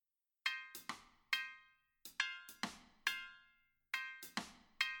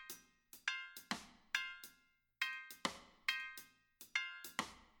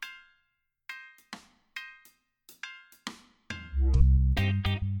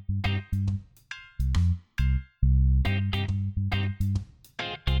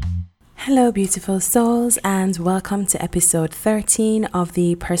Hello, beautiful souls, and welcome to episode 13 of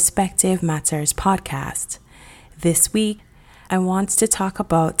the Perspective Matters podcast. This week, I want to talk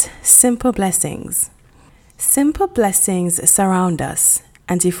about simple blessings. Simple blessings surround us,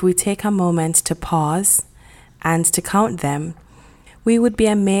 and if we take a moment to pause and to count them, we would be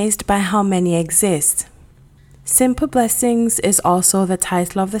amazed by how many exist. Simple Blessings is also the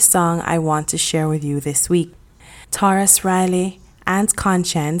title of the song I want to share with you this week. Tarrus Riley and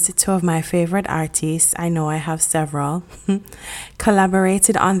Conscience, two of my favorite artists, I know I have several,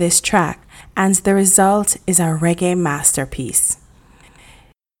 collaborated on this track, and the result is a reggae masterpiece.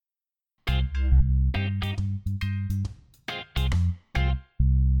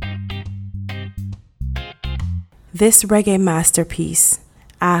 This reggae masterpiece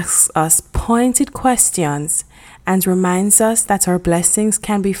asks us pointed questions and reminds us that our blessings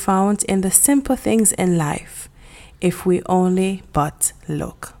can be found in the simple things in life, if we only but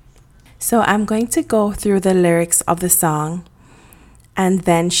look. So I'm going to go through the lyrics of the song and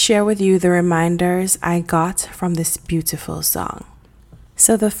then share with you the reminders I got from this beautiful song.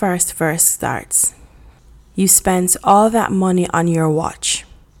 So the first verse starts, "You spent all that money on your watch.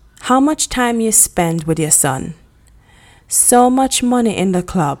 How much time you spend with your son? So much money in the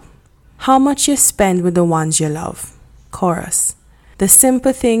club. How much you spend with the ones you love?" Chorus, "The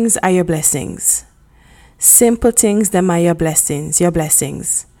simple things are your blessings. Simple things, them are your blessings, your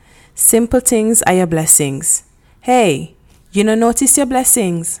blessings. Simple things are your blessings. Hey, you no notice your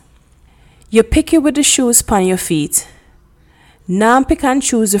blessings? You pick it with the shoes pon your feet. Now pick and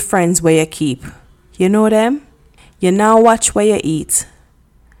choose the friends where you keep. You know them? You now watch where you eat.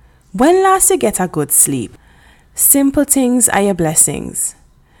 When last you get a good sleep? Simple things are your blessings.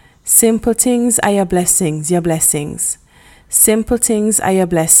 Simple things are your blessings, your blessings. Simple things are your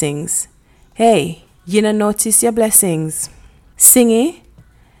blessings. Hey, you no notice your blessings. Singy,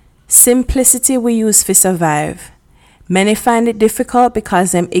 simplicity we use for survive. Many find it difficult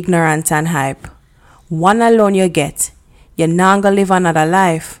because them ignorant and hype. One alone you get, you not gonna live another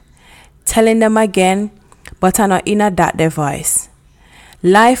life. Telling them again, but I not in a that their voice.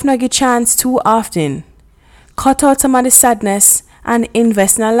 Life no get chance too often. Cut out some of the sadness and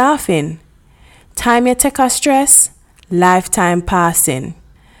invest in a laughing. Time you take a stress, lifetime passing.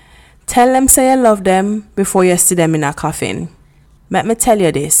 Tell them say you love them before you see them in a coffin. Let me tell you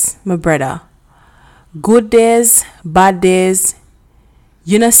this, my brother. Good days, bad days,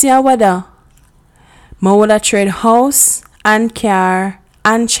 you no see a weather. Me woulda trade house and car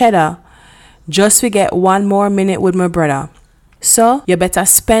and cheddar just to get one more minute with my brother. So you better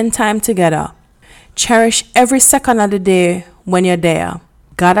spend time together. Cherish every second of the day when you're there.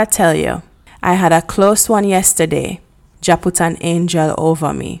 Gotta tell you, I had a close one yesterday. Jah put an angel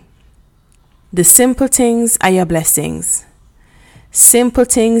over me. The simple things are your blessings. Simple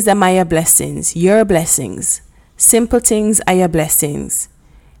things them are your blessings, your blessings. Simple things are your blessings.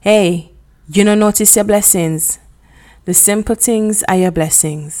 Hey, you no notice your blessings? The simple things are your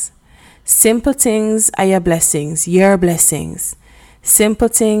blessings. Simple things are your blessings, your blessings. Simple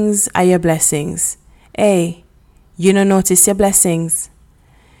things are your blessings. Hey, you no notice your blessings?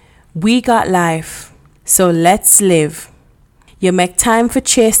 We got life, so let's live. You make time for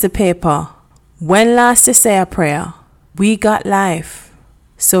chase the paper. When last you say a prayer? We got life,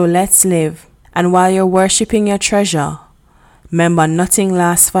 so let's live. And while you're worshipping your treasure, remember nothing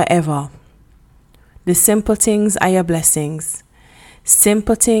lasts forever. The simple things are your blessings.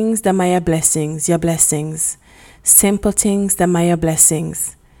 Simple things, them are your blessings, your blessings. Simple things, them are your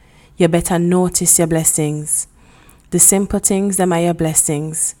blessings. You better notice your blessings. The simple things, them are your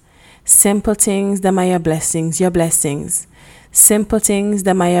blessings. Simple things, them are your blessings, your blessings. Simple things,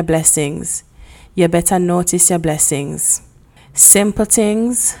 them are your blessings. You better notice your blessings. Simple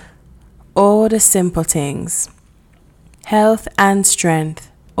things, oh the simple things. Health and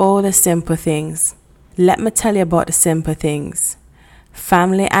strength, oh the simple things. Let me tell you about the simple things.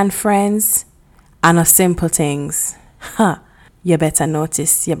 Family and friends, and the simple things. You better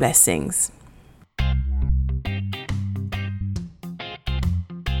notice your blessings.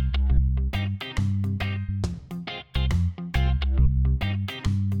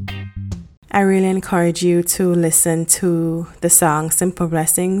 I really encourage you to listen to the song Simple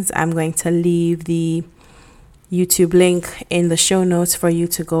Blessings. I'm going to leave the YouTube link in the show notes for you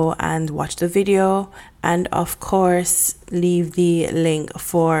to go and watch the video. And of course, leave the link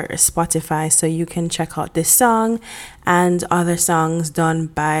for Spotify so you can check out this song and other songs done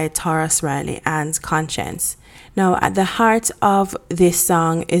by Tarrus Riley and Conscience. Now, at the heart of this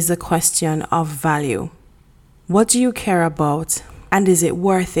song is the question of value. What do you care about, and is it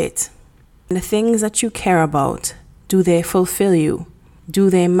worth it? The things that you care about, do they fulfill you? Do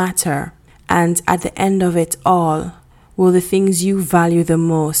they matter? And at the end of it all, will the things you value the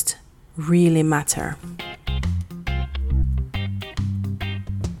most really matter?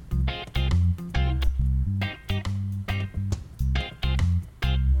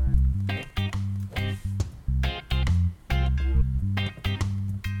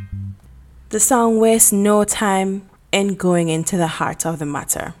 The song wastes no time in going into the heart of the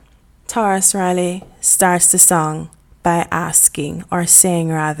matter. Tarrus Riley starts the song by asking, or saying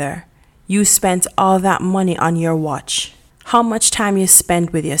rather, you spent all that money on your watch. How much time you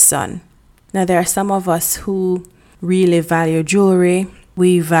spent with your son? Now there are some of us who really value jewelry.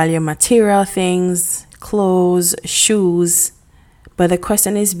 We value material things, clothes, shoes. But the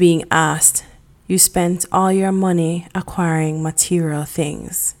question is being asked, you spent all your money acquiring material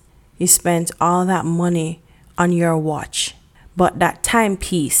things. You spent all that money on your watch. But that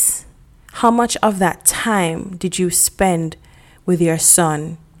timepiece, how much of that time did you spend with your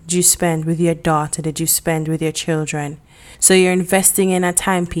son? Did you spend with your daughter? Did you spend with your children? So you're investing in a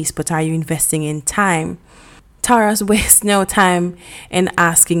timepiece, but are you investing in time? Tarrus wastes no time in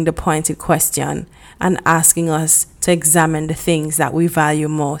asking the pointed question and asking us to examine the things that we value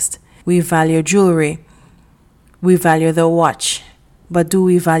most. We value jewelry. We value the watch. But do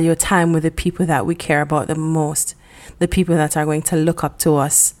we value time with the people that we care about the most? The people that are going to look up to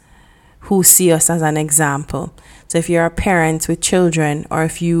us, who see us as an example. So if you're a parent with children, or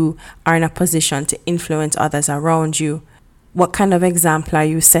if you are in a position to influence others around you, what kind of example are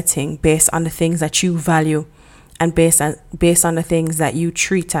you setting based on the things that you value and based on the things that you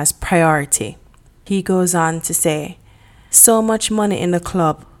treat as priority? He goes on to say, so much money in the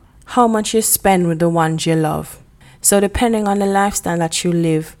club, how much you spend with the ones you love. So depending on the lifestyle that you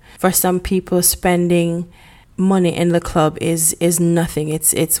live, for some people spending money in the club is nothing.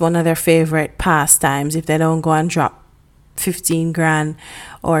 It's one of their favorite pastimes. If they don't go and drop 15 grand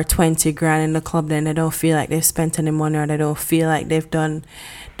or 20 grand in the club, then they don't feel like they've spent any money, or they don't feel like they've done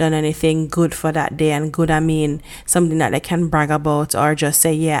anything good for that day. And good, I mean something that they can brag about, or just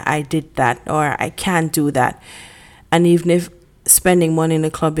say, yeah, I did that, or I can't do that. And even if spending money in the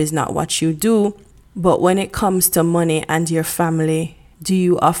club is not what you do, but when it comes to money and your family, do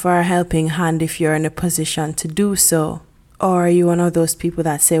you offer a helping hand if you're in a position to do so? Or are you one of those people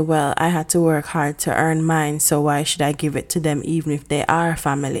that say, well, I had to work hard to earn mine, so why should I give it to them even if they are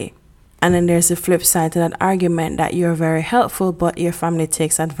family? And then there's a flip side to that argument, that you're very helpful, but your family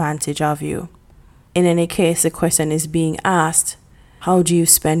takes advantage of you. In any case, the question is being asked, how do you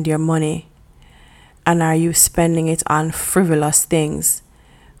spend your money? And are you spending it on frivolous things?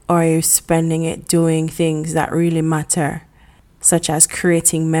 Or are you spending it doing things that really matter, such as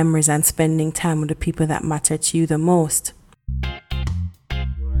creating memories and spending time with the people that matter to you the most?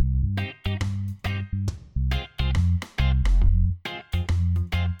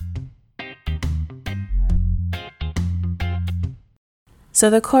 So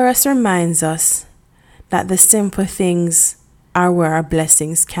the chorus reminds us that the simple things are where our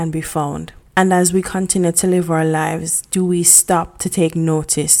blessings can be found. And as we continue to live our lives, do we stop to take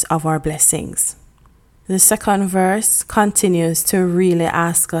notice of our blessings? The second verse continues to really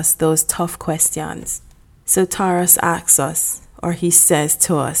ask us those tough questions. So Tarrus asks us, or he says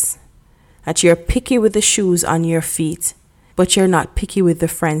to us, that you're picky with the shoes on your feet, but you're not picky with the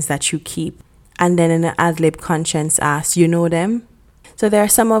friends that you keep. And then in the ad-lib, Conscience asks, you know them? So there are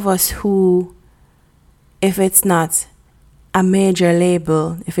some of us who, if it's not a major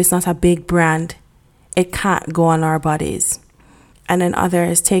label, if it's not a big brand, it can't go on our bodies. And then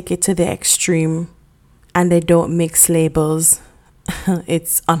others take it to the extreme and they don't mix labels.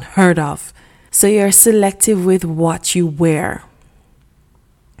 It's unheard of. So you're selective with what you wear,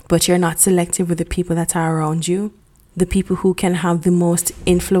 but you're not selective with the people that are around you, the people who can have the most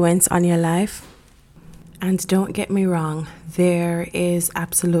influence on your life. And don't get me wrong, there is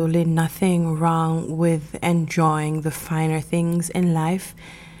absolutely nothing wrong with enjoying the finer things in life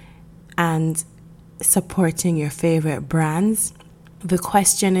and supporting your favorite brands. The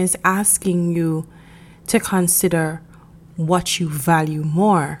question is asking you to consider what you value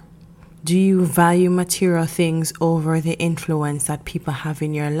more. Do you value material things over the influence that people have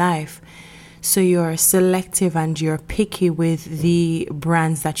in your life? So you're selective and you're picky with the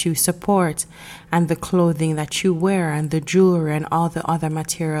brands that you support and the clothing that you wear and the jewelry and all the other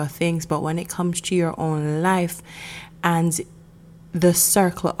material things. But when it comes to your own life and the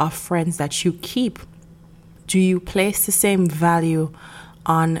circle of friends that you keep, do you place the same value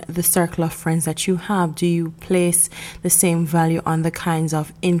on the circle of friends that you have? Do you place the same value on the kinds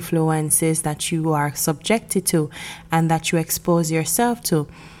of influences that you are subjected to and that you expose yourself to?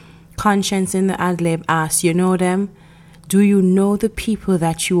 Conscience in the ad-lib asks, you know them? Do you know the people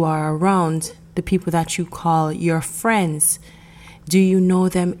that you are around, the people that you call your friends? Do you know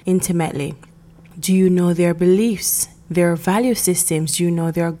them intimately? Do you know their beliefs, their value systems? Do you know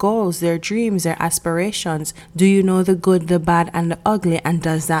their goals, their dreams, their aspirations? Do you know the good, the bad, and the ugly? And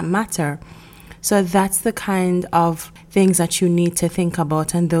does that matter? So that's the kind of things that you need to think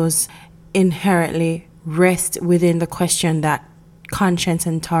about, and those inherently rest within the question that Conscience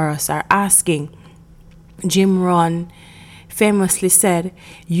and Taurus are asking. Jim Rohn famously said,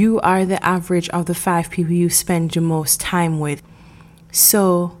 "You are the average of the 5 people you spend the most time with."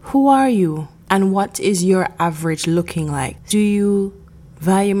 So who are you, and what is your average looking like? Do you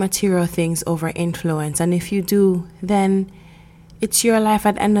value material things over influence? And if you do, then it's your life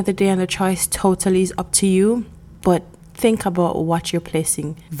at the end of the day, and the choice totally is up to you. But think about what you're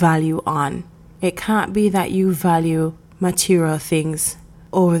placing value on. It can't be that you value material things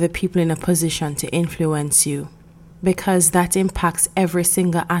over the people in a position to influence you, because that impacts every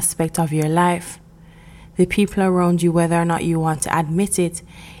single aspect of your life. The people around you, whether or not you want to admit it,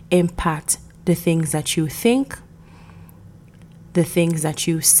 impact the things that you think, the things that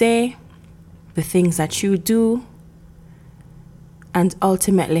you say, the things that you do, and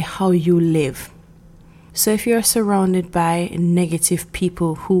ultimately how you live. So if you're surrounded by negative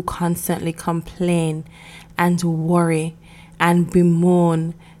people who constantly complain and worry and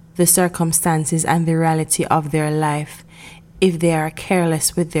bemoan the circumstances and the reality of their life, if they are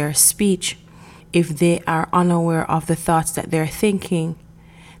careless with their speech, if they are unaware of the thoughts that they're thinking,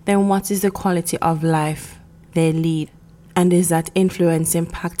 then what is the quality of life they lead? And is that influence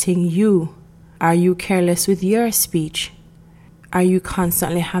impacting you? Are you careless with your speech? Are you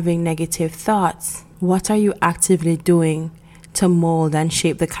constantly having negative thoughts? What are you actively doing to mold and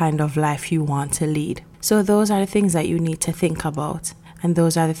shape the kind of life you want to lead? So those are the things that you need to think about. And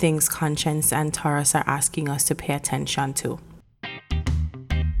those are the things Conscience and Taurus are asking us to pay attention to.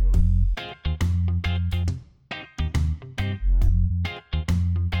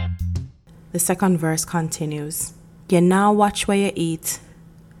 The second verse continues. You now watch where you eat.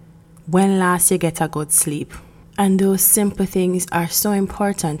 When last you get a good sleep. And those simple things are so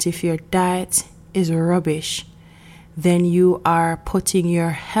important. If your diet is rubbish, then you are putting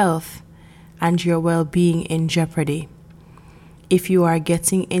your health and your well-being in jeopardy. If you are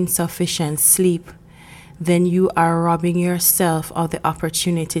getting insufficient sleep, then you are robbing yourself of the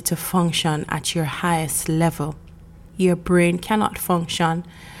opportunity to function at your highest level. Your brain cannot function.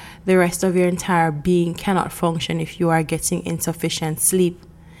 The rest of your entire being cannot function if you are getting insufficient sleep.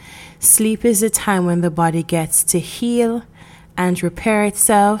 Sleep is the time when the body gets to heal and repair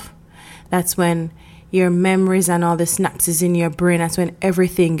itself. That's when your memories and all the synapses in your brain, that's when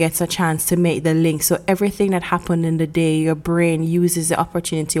everything gets a chance to make the link. So everything that happened in the day, your brain uses the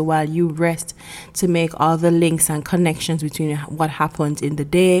opportunity while you rest to make all the links and connections between what happened in the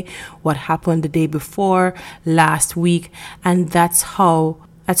day, what happened the day before, last week. And that's how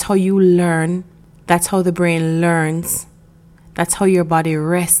you learn. That's how the brain learns. That's how your body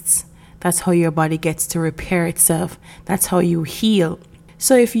rests. That's how your body gets to repair itself. That's how you heal.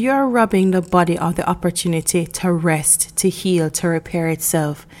 So if you're robbing the body of the opportunity to rest, to heal, to repair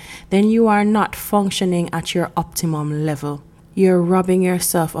itself, then you are not functioning at your optimum level. You're robbing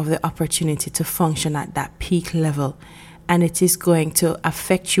yourself of the opportunity to function at that peak level, and it is going to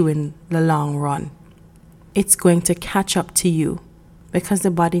affect you in the long run. It's going to catch up to you because the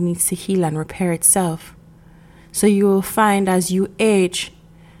body needs to heal and repair itself. So you will find as you age,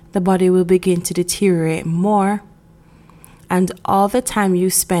 the body will begin to deteriorate more. And all the time you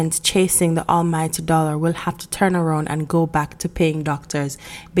spent chasing the almighty dollar will have to turn around and go back to paying doctors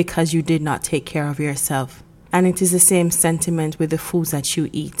because you did not take care of yourself. And it is the same sentiment with the foods that you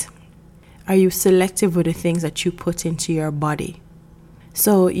eat. Are you selective with the things that you put into your body?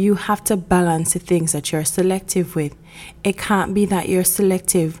 So you have to balance the things that you're selective with. It can't be that you're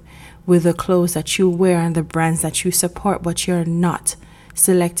selective with the clothes that you wear and the brands that you support, but you're not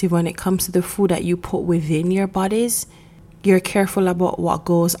selective when it comes to the food that you put within your bodies. You're careful about what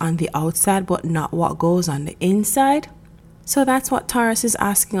goes on the outside, but not what goes on the inside. So that's what Taurus is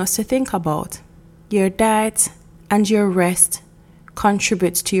asking us to think about. Your diet and your rest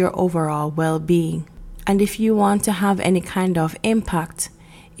contributes to your overall well-being. And if you want to have any kind of impact,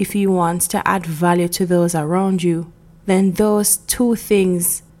 if you want to add value to those around you, then those two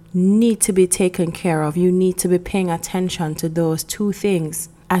things need to be taken care of. You need to be paying attention to those two things.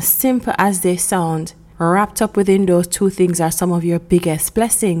 As simple as they sound, wrapped up within those two things are some of your biggest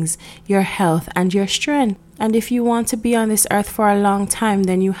blessings, your health and your strength. And if you want to be on this earth for a long time,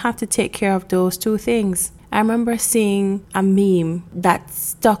 then you have to take care of those two things. I remember seeing a meme that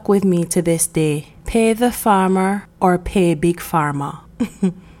stuck with me to this day. Pay the farmer or pay big pharma.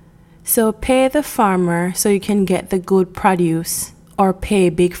 So pay the farmer so you can get the good produce, or pay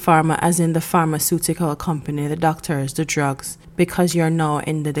big pharma as in the pharmaceutical company, the doctors, the drugs, because you're now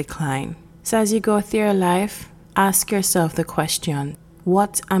in the decline. So as you go through your life, ask yourself the question,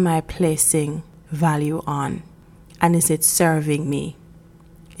 what am I placing value on? And is it serving me?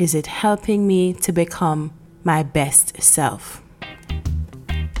 Is it helping me to become my best self?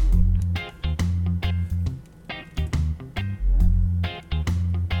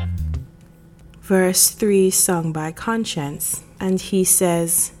 Verse 3, sung by Conscience. And he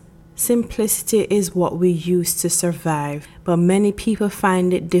says, simplicity is what we use to survive, but many people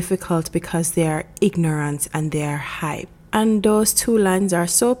find it difficult because they are ignorant and they are hype. And those two lines are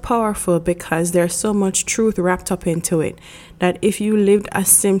so powerful because there's so much truth wrapped up into it that if you lived a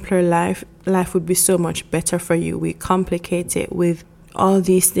simpler life, life would be so much better for you. We complicate it with all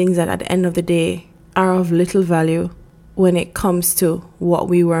these things that at the end of the day are of little value when it comes to what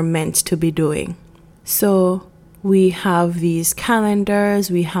we were meant to be doing. So we have these calendars,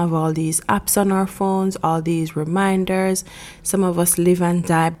 we have all these apps on our phones, all these reminders. Some of us live and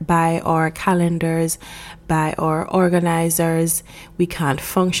die by our calendars, by our organizers. We can't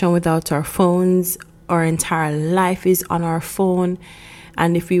function without our phones. Our entire life is on our phone.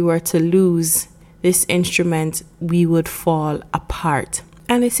 And if we were to lose this instrument, we would fall apart.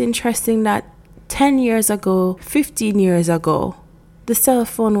 And it's interesting that 10 years ago, 15 years ago, the cell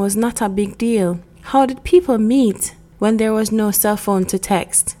phone was not a big deal. How did people meet when there was no cell phone to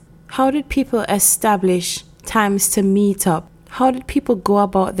text? How did people establish times to meet up? How did people go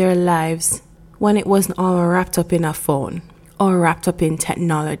about their lives when it wasn't all wrapped up in a phone or wrapped up in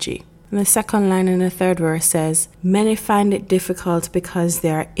technology? And the second line in the third verse says, many find it difficult because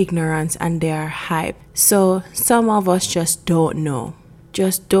they are ignorant and they are hype. So some of us just don't know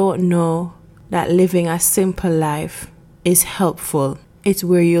that living a simple life is helpful. It's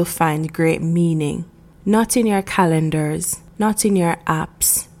where you'll find great meaning. Not in your calendars, not in your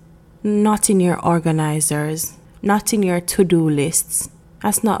apps, not in your organizers, not in your to-do lists.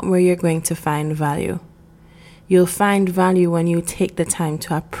 That's not where you're going to find value. You'll find value when you take the time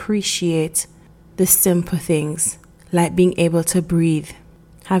to appreciate the simple things, like being able to breathe.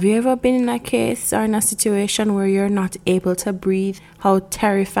 Have you ever been in a case or in a situation where you're not able to breathe? How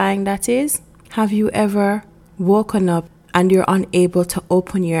terrifying that is? Have you ever woken up and you're unable to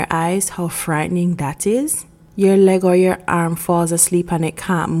open your eyes? How frightening that is. Your leg or your arm falls asleep and it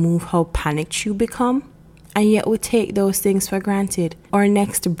can't move, how panicked you become. And yet we take those things for granted. Our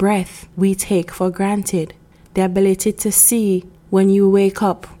next breath we take for granted. The ability to see when you wake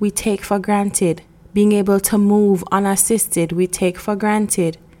up we take for granted. Being able to move unassisted we take for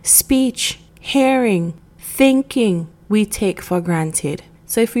granted. Speech, hearing, thinking we take for granted.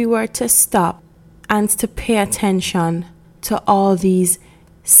 So if we were to stop and to pay attention to all these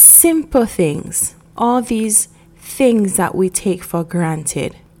simple things, all these things that we take for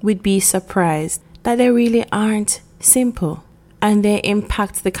granted, we'd be surprised that they really aren't simple and they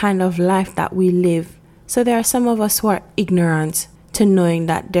impact the kind of life that we live. So there are some of us who are ignorant to knowing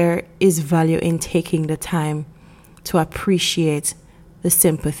that there is value in taking the time to appreciate the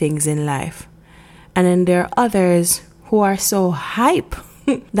simple things in life. And then there are others who are so hype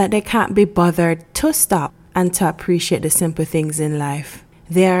that they can't be bothered to stop and to appreciate the simple things in life.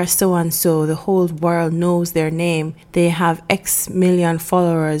 They are so and so, the whole world knows their name. They have X million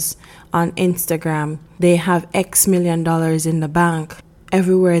followers on Instagram. They have X million dollars in the bank.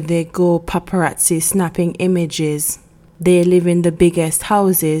 Everywhere they go, paparazzi snapping images. They live in the biggest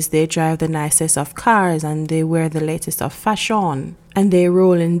houses. They drive the nicest of cars and they wear the latest of fashion. And they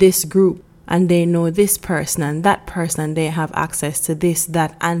roll in this group and they know this person and that person. They have access to this,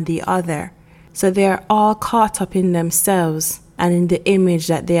 that, and the other. So they are all caught up in themselves and in the image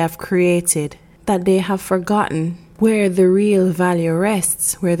that they have created, that they have forgotten where the real value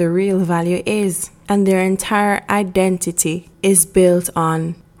rests, where the real value is. And their entire identity is built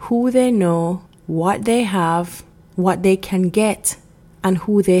on who they know, what they have, what they can get, and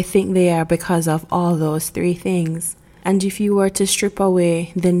who they think they are because of all those three things. And if you were to strip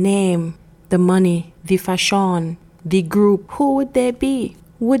away the name, the money, the fashion, the group, who would they be?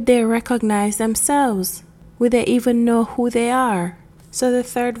 Would they recognize themselves? Would they even know who they are? So the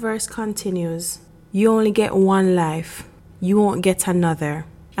third verse continues. You only get one life. You won't get another.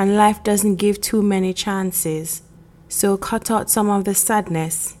 And life doesn't give too many chances. So cut out some of the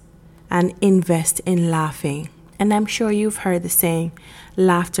sadness and invest in laughing. And I'm sure you've heard the saying,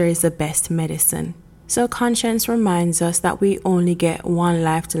 laughter is the best medicine. So conscience reminds us that we only get one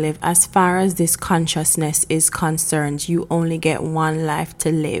life to live. As far as this consciousness is concerned, you only get one life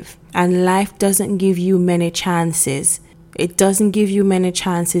to live. And life doesn't give you many chances. It doesn't give you many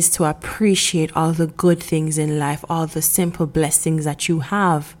chances to appreciate all the good things in life, all the simple blessings that you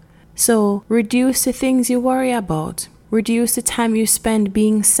have. So reduce the things you worry about. Reduce the time you spend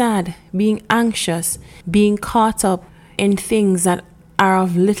being sad, being anxious, being caught up in things that are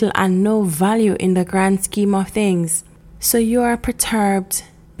of little and no value in the grand scheme of things. So you are perturbed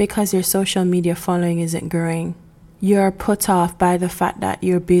because your social media following isn't growing. You're put off by the fact that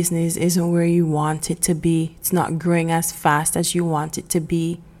your business isn't where you want it to be. It's not growing as fast as you want it to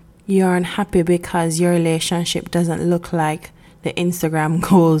be. You're unhappy because your relationship doesn't look like the Instagram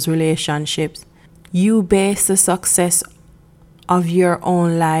goals relationships. You base the success of your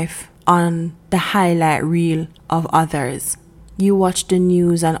own life on the highlight reel of others. You watch the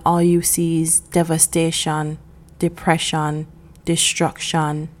news and all you see is devastation, depression,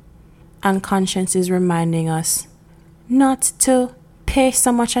 destruction. And conscience is reminding us not to pay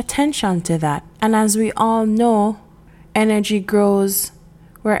so much attention to that. And as we all know, energy grows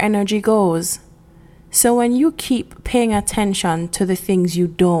where energy goes. So when you keep paying attention to the things you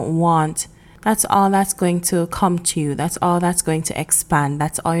don't want, that's all that's going to come to you. That's all that's going to expand.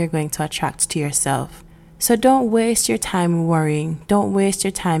 That's all you're going to attract to yourself. So don't waste your time worrying. Don't waste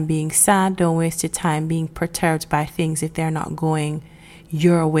your time being sad. Don't waste your time being perturbed by things if they're not going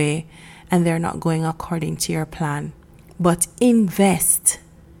your way and they're not going according to your plan. But invest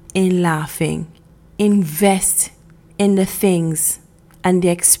in laughing. Invest in the things and the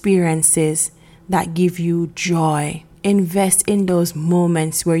experiences that give you joy. Invest in those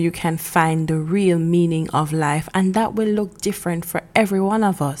moments where you can find the real meaning of life, and that will look different for every one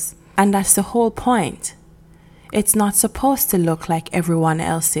of us. And that's the whole point. It's not supposed to look like everyone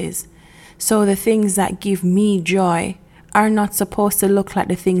else's. So the things that give me joy are not supposed to look like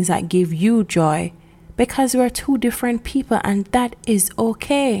the things that give you joy, because we're two different people, and that is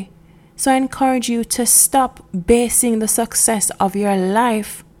okay. So I encourage you to stop basing the success of your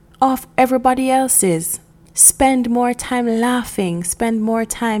life off everybody else's. Spend more time laughing. Spend more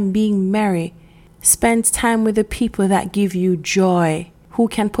time being merry. Spend time with the people that give you joy, who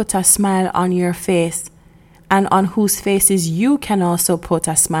can put a smile on your face, and on whose faces you can also put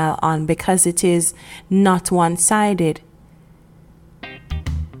a smile on, because it is not one-sided.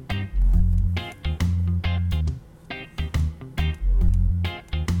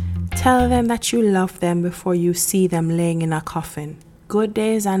 Tell them that you love them before you see them laying in a coffin. Good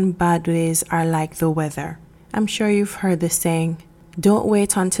days and bad days are like the weather. I'm sure you've heard the saying, don't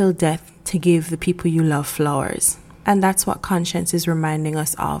wait until death to give the people you love flowers. And that's what conscience is reminding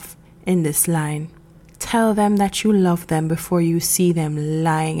us of in this line. Tell them that you love them before you see them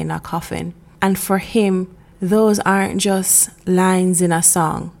lying in a coffin. And for him, those aren't just lines in a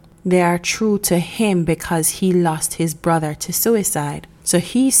song. They are true to him because he lost his brother to suicide. So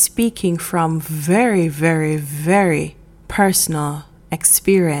he's speaking from very, very, very personal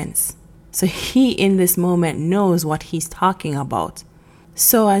experience. So he in this moment knows what he's talking about.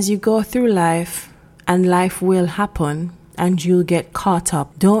 So as you go through life, and life will happen, and you'll get caught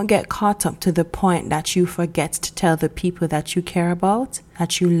up. Don't get caught up to the point that you forget to tell the people that you care about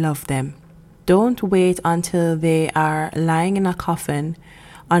that you love them. Don't wait until they are lying in a coffin,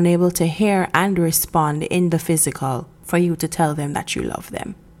 unable to hear and respond in the physical, for you to tell them that you love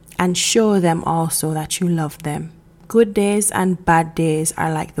them. And show them also that you love them. Good days and bad days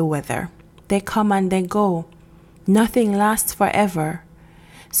are like the weather. They come and they go. Nothing lasts forever.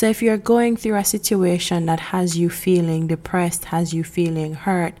 So if you're going through a situation that has you feeling depressed, has you feeling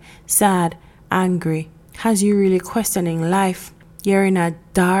hurt, sad, angry, has you really questioning life, you're in a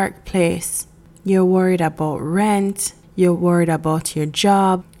dark place, you're worried about rent, you're worried about your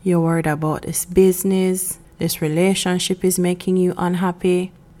job, you're worried about this business, this relationship is making you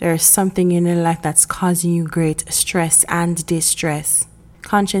unhappy, there's something in your life that's causing you great stress and distress.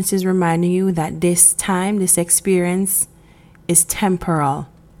 Conscience is reminding you that this time, this experience is temporal.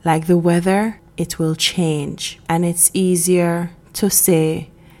 Like the weather, it will change. And it's easier to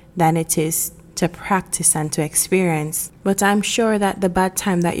say than it is to practice and to experience. But I'm sure that the bad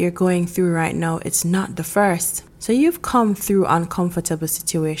time that you're going through right now, it's not the first. So you've come through uncomfortable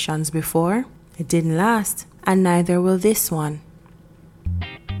situations before. It didn't last. And neither will this one.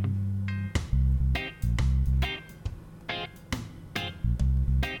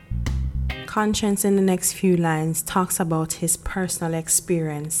 Conscience in the next few lines talks about his personal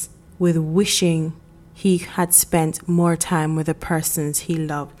experience with wishing he had spent more time with the persons he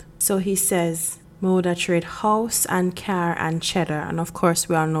loved. So he says, We would have trade house and car and cheddar. And of course,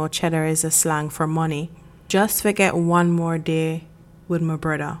 we all know cheddar is a slang for money. Just to get one more day with my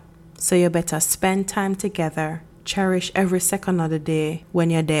brother. So you better spend time together. Cherish every second of the day when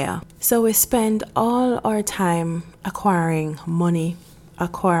you're there. So we spend all our time acquiring money,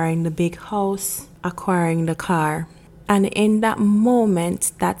 acquiring the big house, acquiring the car. And in that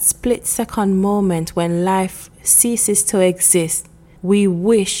moment, that split-second moment when life ceases to exist, we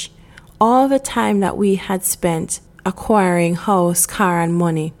wish all the time that we had spent acquiring house, car, and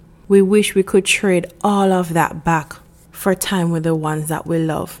money, we wish we could trade all of that back for time with the ones that we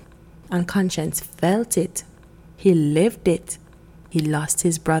love. And Conscience felt it. He lived it. He lost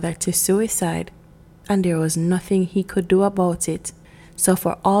his brother to suicide, and there was nothing he could do about it. So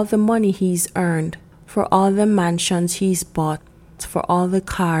for all the money he's earned, for all the mansions he's bought, for all the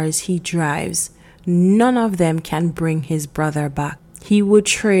cars he drives, none of them can bring his brother back. He would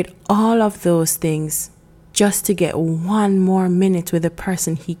trade all of those things just to get one more minute with the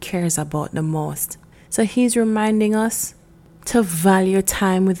person he cares about the most. So he's reminding us to value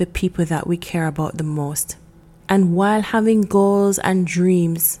time with the people that we care about the most. And while having goals and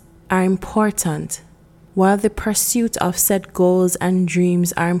dreams are important, while the pursuit of said goals and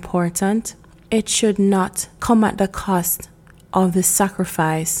dreams are important, it should not come at the cost of the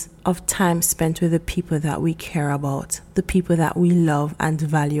sacrifice of time spent with the people that we care about, the people that we love and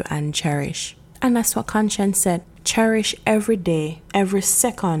value and cherish. And that's what Conscience said. Cherish every day, every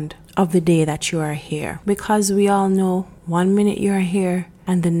second of the day that you are here. Because we all know 1 minute you're here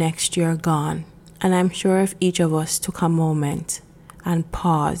and the next you're gone. And I'm sure if each of us took a moment and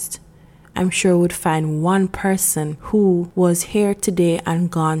paused, I'm sure we'd find one person who was here today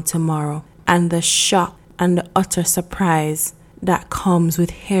and gone tomorrow. And the shock and the utter surprise that comes with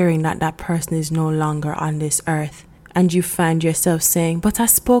hearing that that person is no longer on this earth. And you find yourself saying, but I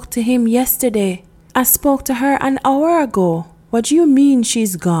spoke to him yesterday. I spoke to her an hour ago. What do you mean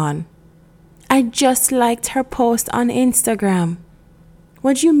she's gone? I just liked her post on Instagram.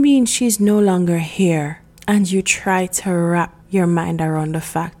 What do you mean she's no longer here? And you try to wrap your mind around the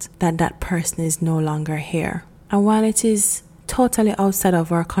fact that that person is no longer here. And while it is totally outside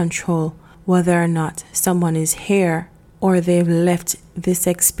of our control whether or not someone is here or they've left this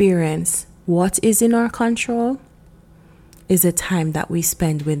experience, what is in our control is the time that we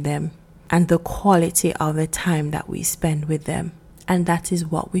spend with them and the quality of the time that we spend with them. And that is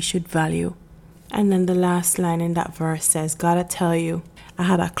what we should value. And then the last line in that verse says, gotta tell you, I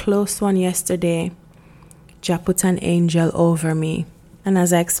had a close one yesterday. Jah put an angel over me. And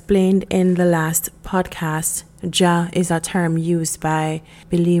as I explained in the last podcast, Jah is a term used by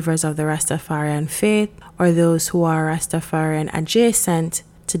believers of the Rastafarian faith or those who are Rastafarian adjacent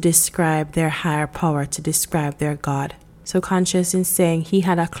to describe their higher power, to describe their God. So Conscience is saying he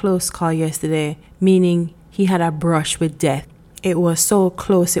had a close call yesterday, meaning he had a brush with death. It was so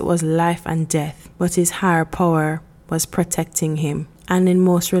close, it was life and death, but his higher power was protecting him. And in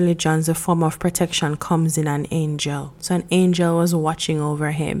most religions, a form of protection comes in an angel. So an angel was watching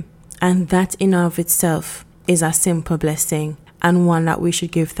over him. And that in of itself is a simple blessing and one that we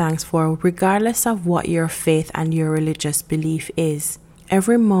should give thanks for, regardless of what your faith and your religious belief is.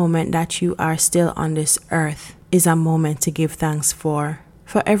 Every moment that you are still on this earth is a moment to give thanks for.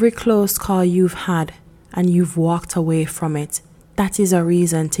 For every close call you've had and you've walked away from it, that is a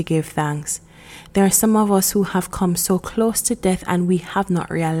reason to give thanks. There are some of us who have come so close to death and we have not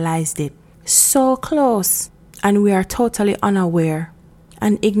realized it. So close. And we are totally unaware.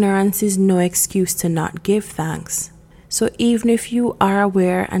 And ignorance is no excuse to not give thanks. So even if you are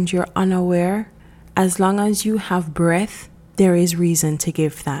aware and you're unaware, as long as you have breath, there is reason to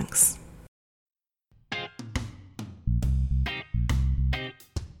give thanks.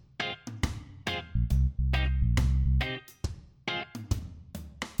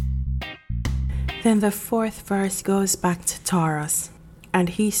 Then the fourth verse goes back to Taurus, and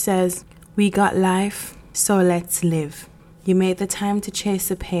he says, we got life, so let's live. You made the time to chase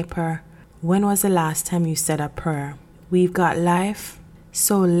the paper. When was the last time you said a prayer? We've got life,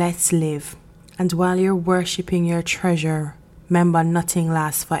 so let's live. And while you're worshipping your treasure, remember nothing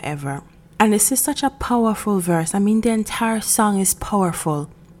lasts forever. And this is such a powerful verse. I mean, the entire song is powerful,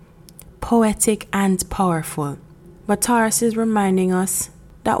 poetic and powerful. But Taurus is reminding us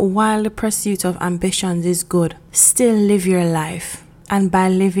that while the pursuit of ambitions is good, still live your life. And by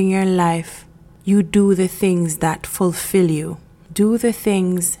living your life, you do the things that fulfill you. Do the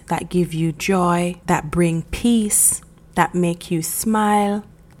things that give you joy, that bring peace, that make you smile.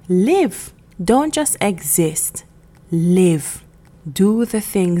 Live. Don't just exist. Live. Do the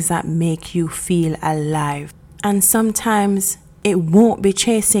things that make you feel alive. And sometimes it won't be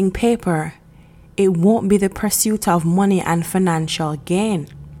chasing paper. it won't be the pursuit of money and financial gain.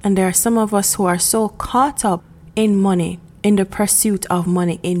 And there are some of us who are so caught up in money, in the pursuit of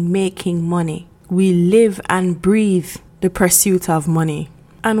money, in making money. We live and breathe the pursuit of money.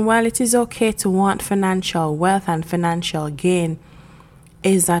 And while it is okay to want financial wealth and financial gain,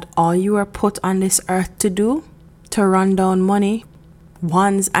 is that all you are put on this earth to do? To run down money?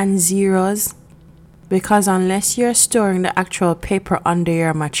 Ones and zeros? Because unless you're storing the actual paper under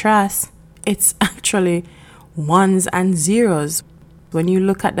your mattress, it's actually ones and zeros. When you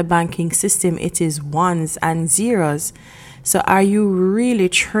look at the banking system, it is ones and zeros. So are you really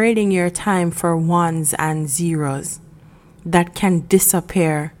trading your time for ones and zeros that can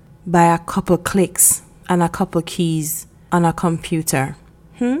disappear by a couple clicks and a couple keys on a computer?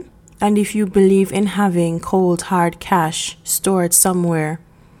 And if you believe in having cold hard cash stored somewhere,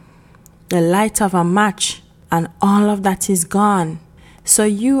 the light of a match and all of that is gone. So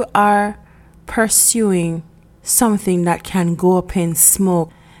you are pursuing something that can go up in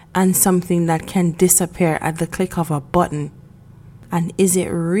smoke and something that can disappear at the click of a button. And is it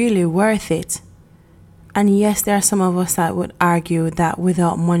really worth it? And yes, there are some of us that would argue that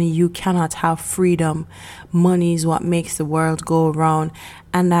without money you cannot have freedom. Money is what makes the world go round.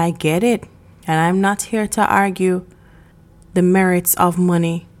 And I get it. And I'm not here to argue the merits of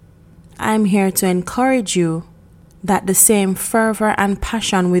money. I'm here to encourage you that the same fervor and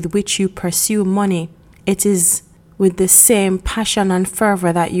passion with which you pursue money, it is with the same passion and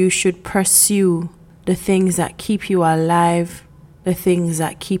fervor that you should pursue the things that keep you alive, the things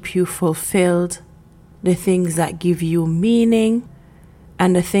that keep you fulfilled, the things that give you meaning,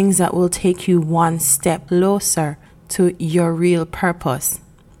 and the things that will take you one step closer to your real purpose.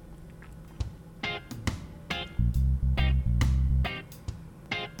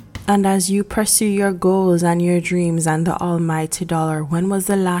 And as you pursue your goals and your dreams and the almighty dollar, when was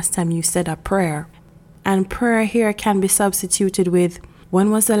the last time you said a prayer? And prayer here can be substituted with,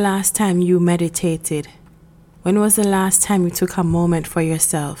 when was the last time you meditated? When was the last time you took a moment for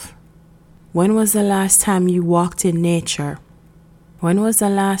yourself? When was the last time you walked in nature? When was the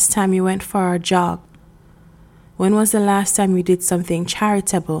last time you went for a jog? When was the last time you did something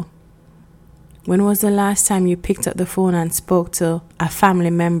charitable? When was the last time you picked up the phone and spoke to a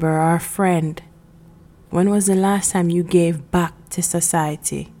family member or a friend? When was the last time you gave back to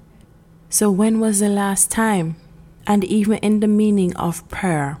society? So when was the last time? And even in the meaning of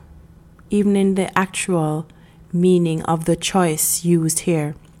prayer, even in the actual meaning of the choice used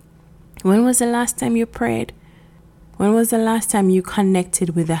here, when was the last time you prayed? When was the last time you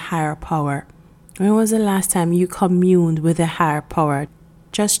connected with a higher power? When was the last time you communed with a higher power?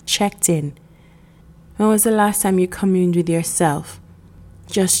 Just checked in. When was the last time you communed with yourself?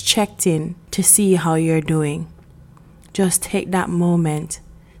 Just checked in to see how you're doing. Just take that moment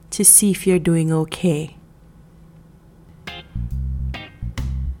to see if you're doing okay.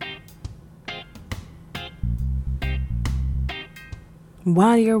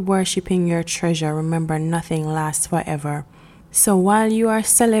 While you're worshiping your treasure, remember nothing lasts forever. So while you are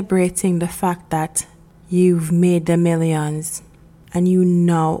celebrating the fact that you've made the millions and you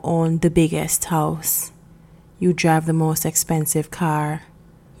now own the biggest house, you drive the most expensive car,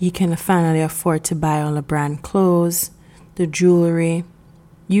 you can finally afford to buy all the brand clothes, the jewelry,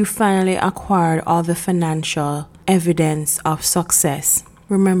 you finally acquired all the financial evidence of success.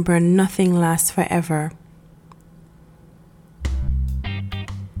 Remember, nothing lasts forever.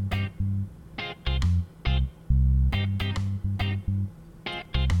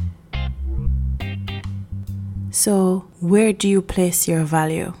 So where do you place your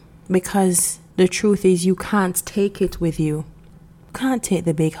value? Because the truth is you can't take it with you. You can't take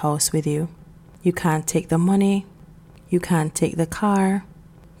the big house with you. You can't take the money. You can't take the car.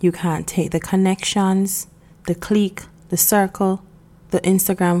 You can't take the connections, the clique, the circle, the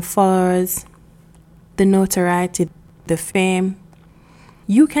Instagram followers, the notoriety, the fame.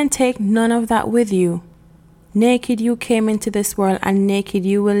 You can take none of that with you. Naked you came into this world and naked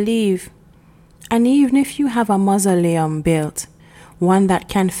you will leave. And even if you have a mausoleum built, one that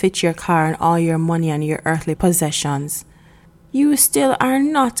can fit your car and all your money and your earthly possessions, you still are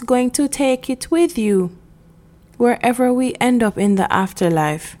not going to take it with you. Wherever we end up in the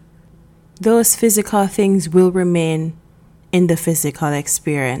afterlife, those physical things will remain in the physical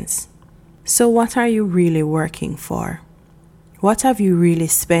experience. So what are you really working for? What have you really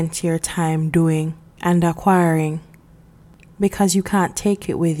spent your time doing and acquiring? Because you can't take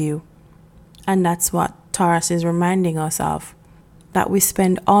it with you. And that's what Taurus is reminding us of. That we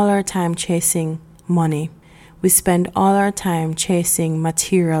spend all our time chasing money. We spend all our time chasing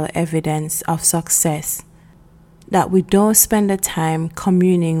material evidence of success. that we don't spend the time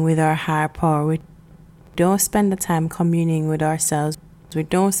communing with our higher power. We don't spend the time communing with ourselves. We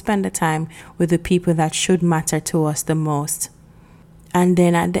don't spend the time with the people that should matter to us the most. And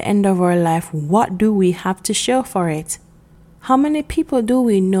then at the end of our life, what do we have to show for it? How many people do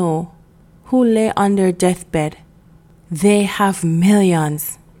we know who lay on their deathbed? They have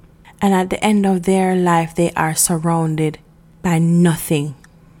millions. And at the end of their life, they are surrounded by nothing.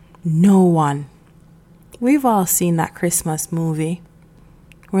 No one. We've all seen that Christmas movie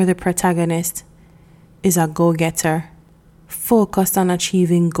where the protagonist is a go-getter, focused on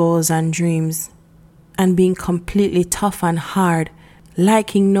achieving goals and dreams, and being completely tough and hard,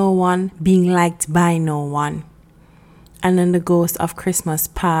 liking no one, being liked by no one. And then the ghost of Christmas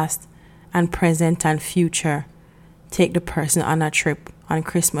past and present and future take the person on a trip on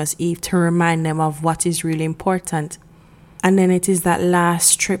Christmas Eve to remind them of what is really important. And then it is that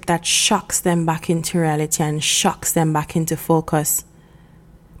last trip that shocks them back into reality and shocks them back into focus.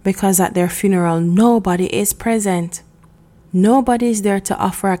 Because at their funeral, nobody is present. Nobody is there to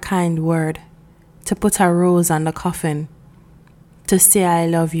offer a kind word, to put a rose on the coffin, to say I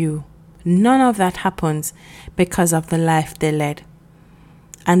love you. None of that happens because of the life they led.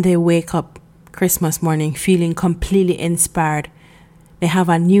 And they wake up Christmas morning feeling completely inspired. They have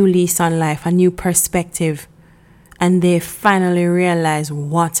a new lease on life, a new perspective, and they finally realize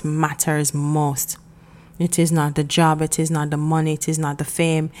what matters most. It is not the job, it is not the money, it is not the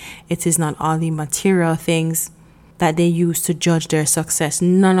fame, it is not all the material things that they use to judge their success.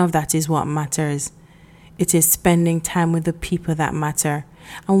 None of that is what matters. It is spending time with the people that matter.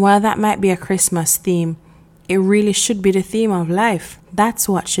 And while that might be a Christmas theme, it really should be the theme of life. That's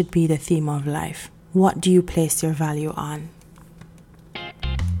what should be the theme of life. What do you place your value on?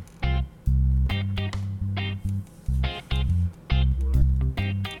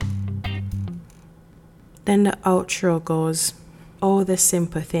 Then the outro goes, oh, the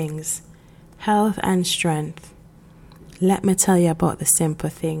simple things, health and strength. Let me tell you about the simple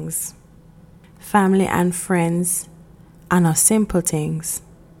things. Family and friends are not simple things.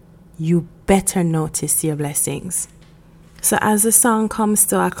 You better notice your blessings. So as the song comes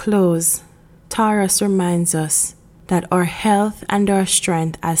to a close, Taurus reminds us that our health and our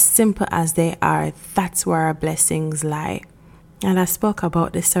strength, as simple as they are, that's where our blessings lie. And I spoke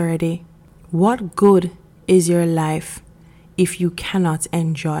about this already. What good is your life if you cannot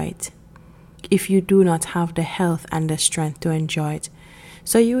enjoy it? If you do not have the health and the strength to enjoy it?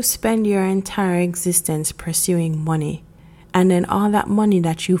 So you spend your entire existence pursuing money, and then all that money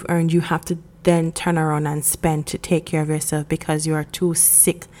that you've earned, you have to then turn around and spend to take care of yourself because you are too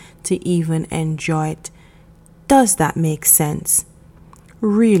sick to even enjoy it. Does that make sense?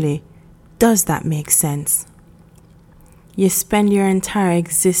 Really, does that make sense? You spend your entire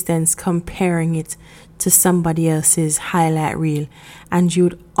existence comparing it to somebody else's highlight reel, and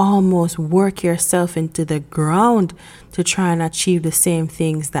you'd almost work yourself into the ground to try and achieve the same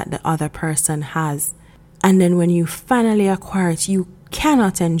things that the other person has. And then when you finally acquire it, you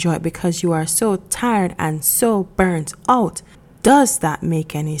cannot enjoy it because you are so tired and so burnt out. Does that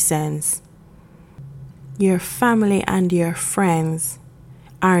make any sense? Your family and your friends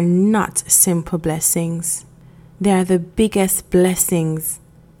are not simple blessings. They are the biggest blessings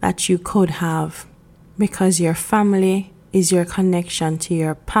that you could have, because your family is your connection to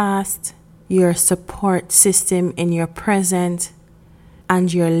your past, your support system in your present,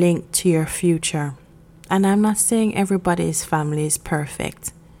 and your link to your future. And I'm not saying everybody's family is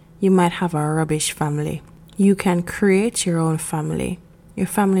perfect. You might have a rubbish family. You can create your own family. Your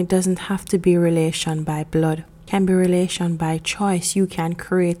family doesn't have to be relation by blood. It can be relation by choice. You can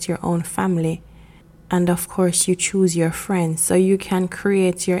create your own family. And of course, you choose your friends, so you can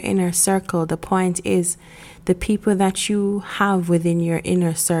create your inner circle. The point is, the people that you have within your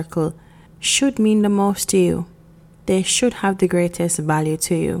inner circle should mean the most to you. They should have the greatest value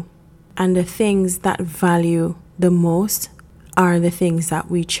to you. And the things that value the most are the things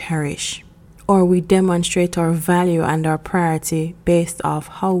that we cherish, or we demonstrate our value and our priority based off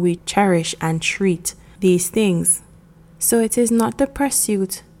how we cherish and treat these things. So it is not the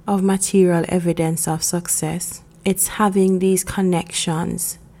pursuit of material evidence of success. It's having these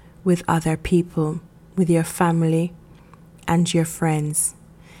connections with other people, with your family and your friends.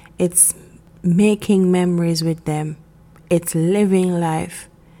 It's making memories with them. It's living life.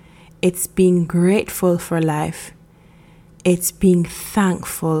 It's being grateful for life. It's being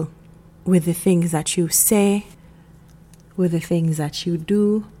thankful with the things that you say, with the things that you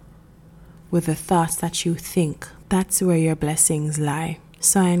do, with the thoughts that you think. That's where your blessings lie.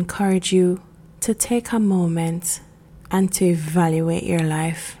 So I encourage you to take a moment and to evaluate your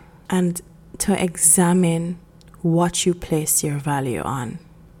life and to examine what you place your value on.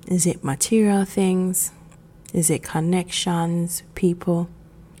 Is it material things? Is it connections, people?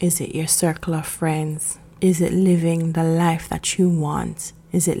 Is it your circle of friends? Is it living the life that you want?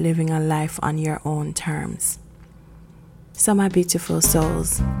 Is it living a life on your own terms? So my beautiful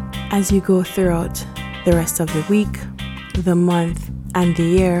souls, as you go throughout the rest of the week, the month, and the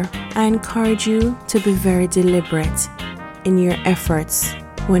year, I encourage you to be very deliberate in your efforts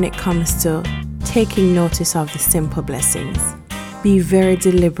when it comes to taking notice of the simple blessings. Be very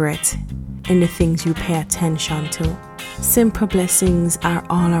deliberate in the things you pay attention to. Simple blessings are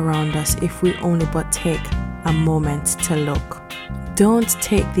all around us if we only but take a moment to look. Don't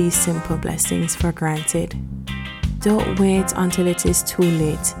take these simple blessings for granted. Don't wait until it is too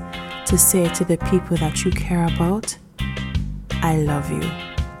late to say to the people that you care about, I love you.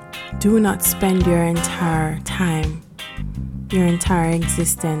 Do not spend your entire time, your entire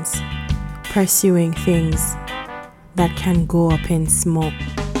existence pursuing things that can go up in smoke.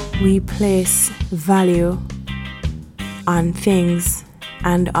 We place value on things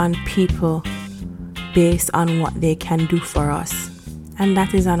and on people based on what they can do for us. And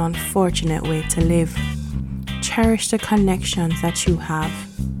that is an unfortunate way to live. Cherish the connections that you have.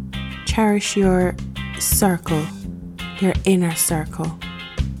 Cherish your circle, your inner circle.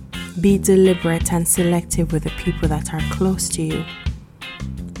 Be deliberate and selective with the people that are close to you,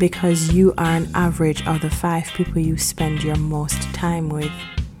 because you are an average of the 5 people you spend your most time with.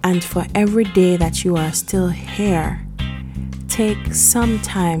 And for every day that you are still here, take some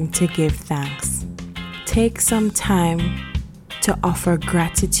time to give thanks. Take some time to offer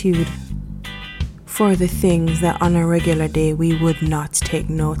gratitude for the things that on a regular day we would not take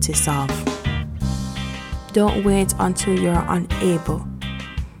notice of. Don't wait until you're unable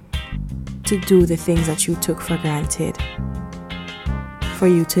to do the things that you took for granted for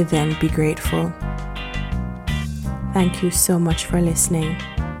you to then be grateful. Thank you so much for listening.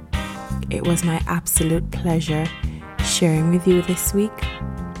 It was my absolute pleasure sharing with you this week,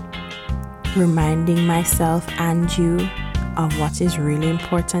 reminding myself and you of what is really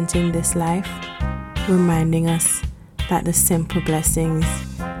important in this life, reminding us that the simple blessings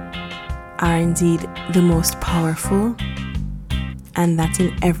are indeed the most powerful, and that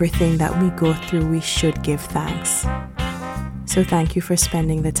in everything that we go through, we should give thanks. So thank you for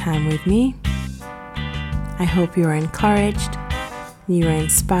spending the time with me. I hope you are encouraged, you are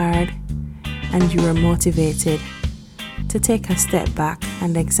inspired, and you are motivated to take a step back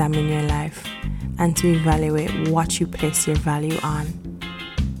and examine your life and to evaluate what you place your value on.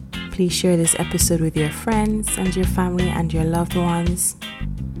 Please share this episode with your friends and your family and your loved ones.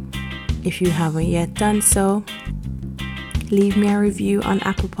 If you haven't yet done so, leave me a review on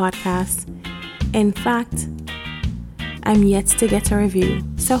Apple Podcasts. In fact, I'm yet to get a review,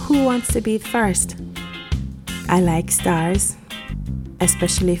 so who wants to be first? I like stars,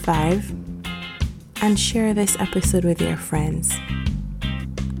 especially 5, and share this episode with your friends.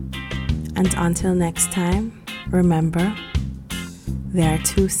 And until next time, remember, there are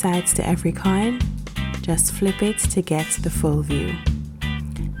 2 sides to every coin. Just flip it to get the full view.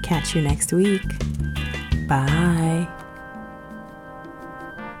 Catch you next week. Bye.